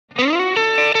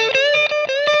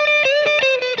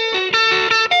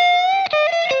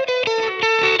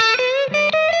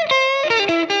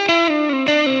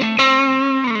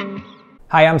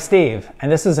Hi, I'm Steve, and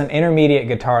this is an intermediate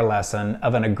guitar lesson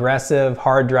of an aggressive,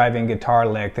 hard-driving guitar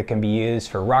lick that can be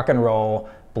used for rock and roll,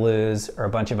 blues, or a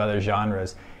bunch of other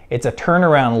genres. It's a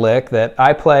turnaround lick that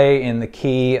I play in the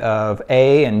key of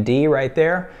A and D right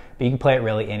there, but you can play it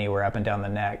really anywhere up and down the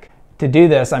neck. To do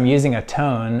this, I'm using a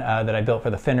tone that I built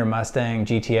for the Fender Mustang,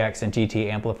 GTX, and GT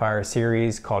Amplifier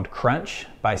series called Crunch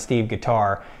by Steve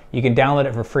Guitar. You can download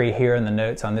it for free here in the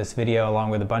notes on this video, along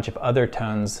with a bunch of other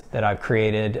tones that I've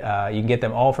created. You can get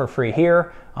them all for free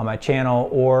here on my channel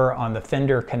or on the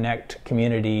Fender Connect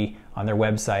community on their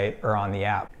website or on the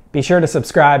app. Be sure to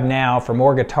subscribe now for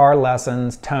more guitar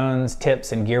lessons, tones,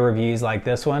 tips, and gear reviews like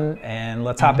this one, and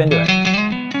let's hop into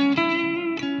it.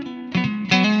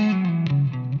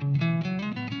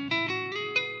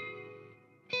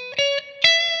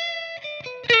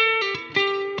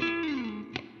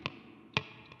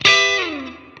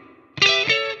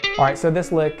 All right, so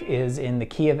this lick is in the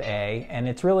key of A, and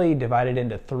it's really divided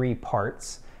into three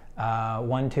parts,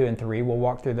 1, 2, and 3. We'll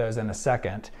walk through those in a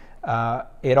second.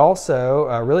 It also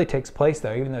really takes place,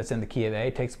 though, even though it's in the key of A,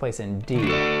 it takes place in D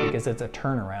because it's a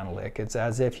turnaround lick. It's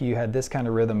as if you had this kind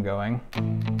of rhythm going.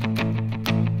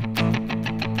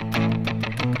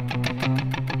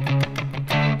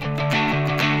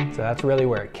 So that's really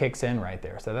where it kicks in right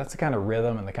there. So that's the kind of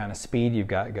rhythm and the kind of speed you've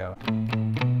got going.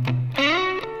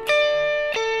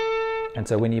 And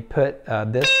so when you put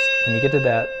when you get to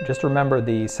that, just remember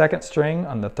the second string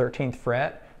on the 13th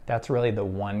fret, that's really the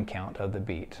 1 count of the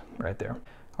beat right there.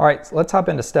 All right, so let's hop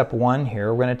into step 1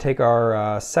 here. We're going to take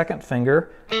our second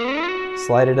finger,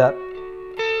 slide it up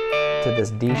to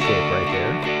this D shape right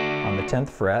there on the 10th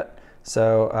fret.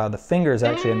 So the finger is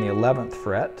actually in the 11th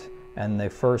fret, and the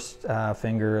first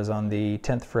finger is on the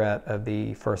 10th fret of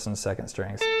the first and second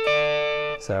strings.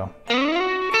 So,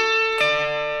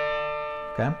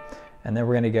 okay. And then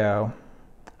we're going to go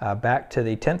back to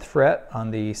the 10th fret on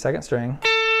the second string,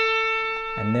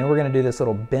 and then we're going to do this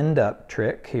little bend up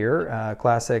trick here,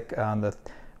 classic on the,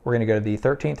 we're going to go to the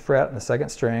 13th fret on the second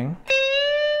string.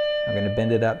 I'm going to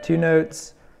bend it up 2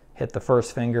 notes, hit the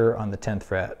first finger on the 10th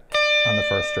fret on the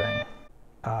first string.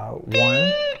 1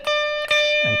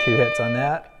 and 2 hits on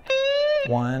that,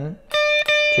 1,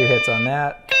 2 hits on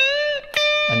that,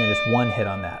 and then just 1 hit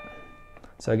on that.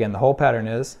 So again, the whole pattern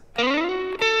is,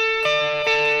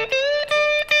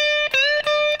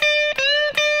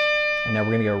 and now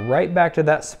we're going to go right back to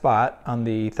that spot on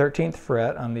the 13th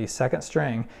fret on the second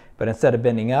string, but instead of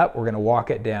bending up, we're going to walk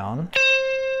it down.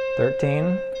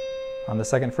 13 on the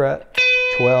second fret,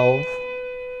 12,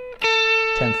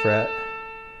 10th fret,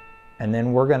 and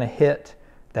then we're going to hit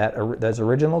those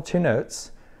original 2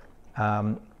 notes,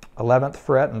 11th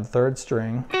fret and the 3rd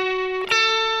string.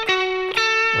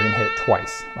 We're going to hit it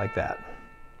twice like that.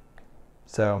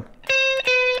 So,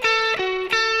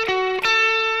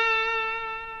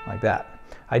 like that.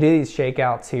 I do these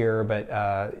shakeouts here, but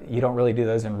you don't really do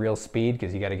those in real speed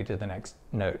because you got to get to the next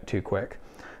note too quick.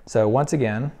 So once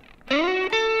again,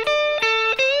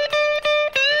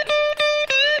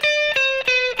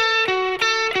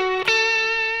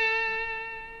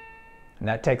 and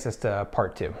that takes us to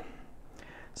part 2.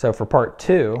 So for part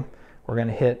 2, we're going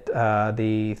to hit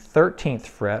the 13th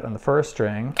fret on the first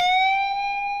string.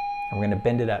 And we're going to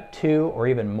bend it up 2 or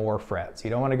even more frets. You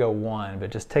don't want to go 1, but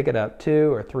just take it up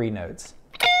 2 or 3 notes.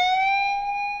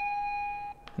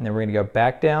 And then we're going to go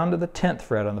back down to the 10th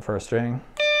fret on the first string.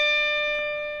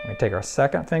 We're going to take our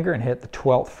second finger and hit the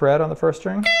 12th fret on the first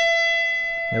string. And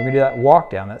then we're going to do that walk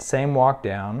down, that same walk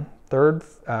down. Third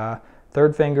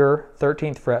finger,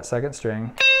 13th fret, second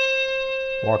string.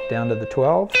 Walk down to the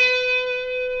 12th,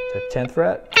 to 10th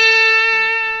fret.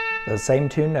 Those same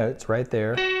 2 notes right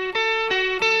there.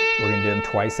 We're going to do them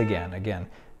twice again. Again,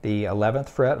 the 11th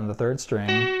fret on the 3rd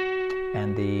string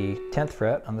and the 10th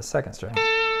fret on the 2nd string.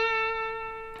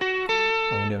 We're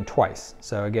going to do them twice.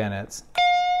 So again, it's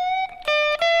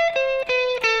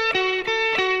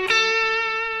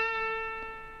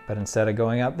but instead of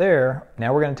going up there,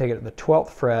 now we're going to take it to the 12th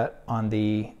fret on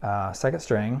the 2nd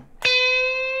string,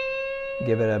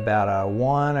 give it about a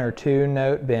 1 or 2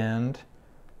 note bend,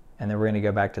 and then we're going to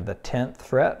go back to the 10th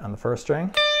fret on the 1st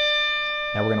string.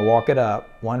 Now we're going to walk it up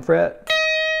 1 fret,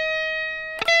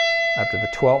 up to the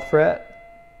 12th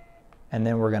fret, and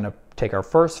then we're going to take our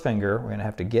first finger, we're going to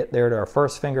have to get there to our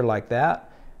first finger like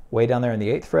that, way down there in the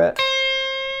 8th fret.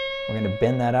 We're going to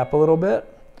bend that up a little bit,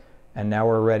 and now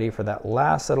we're ready for that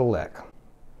last little lick.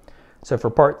 So for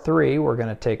part 3, we're going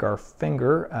to take our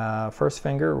finger, first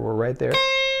finger, we're right there,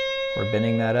 we're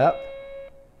bending that up,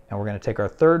 and we're going to take our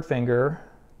 3rd finger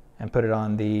and put it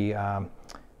on the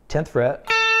 10th fret,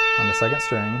 on the 2nd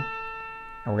string, and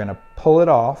we're going to pull it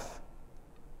off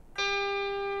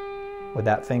with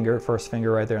that finger, first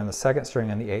finger right there on the second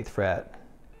string on the 8th fret.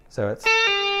 So it's,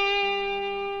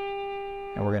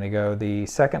 and we're going to go the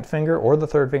second finger or the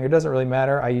third finger, doesn't really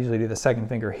matter. I usually do the second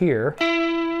finger here,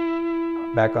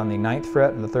 back on the 9th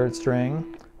fret on the 3rd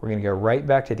string. We're going to go right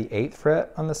back to the 8th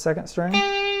fret on the 2nd string.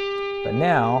 But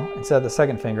now, instead of the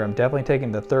second finger, I'm definitely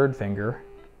taking the 3rd finger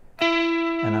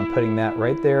and I'm putting that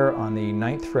right there on the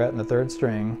 9th fret and the 3rd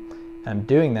string. I'm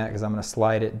doing that because I'm going to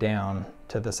slide it down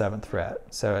to the 7th fret.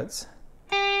 So it's,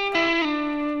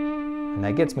 and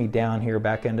that gets me down here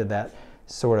back into that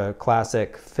sort of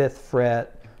classic 5th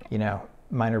fret, you know,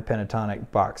 minor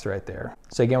pentatonic box right there.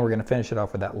 So again, we're going to finish it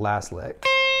off with that last lick.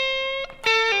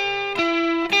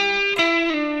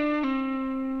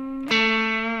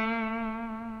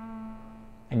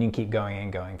 And you can keep going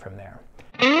and going from there.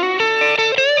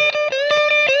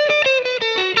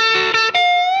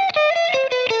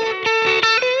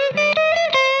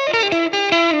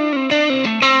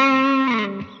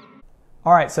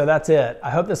 All right, so that's it.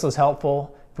 I hope this was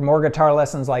helpful. For more guitar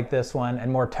lessons like this one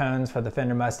and more tones for the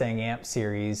Fender Mustang Amp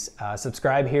series,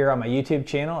 subscribe here on my YouTube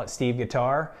channel at Steve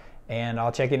Guitar, and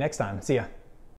I'll check you next time. See ya.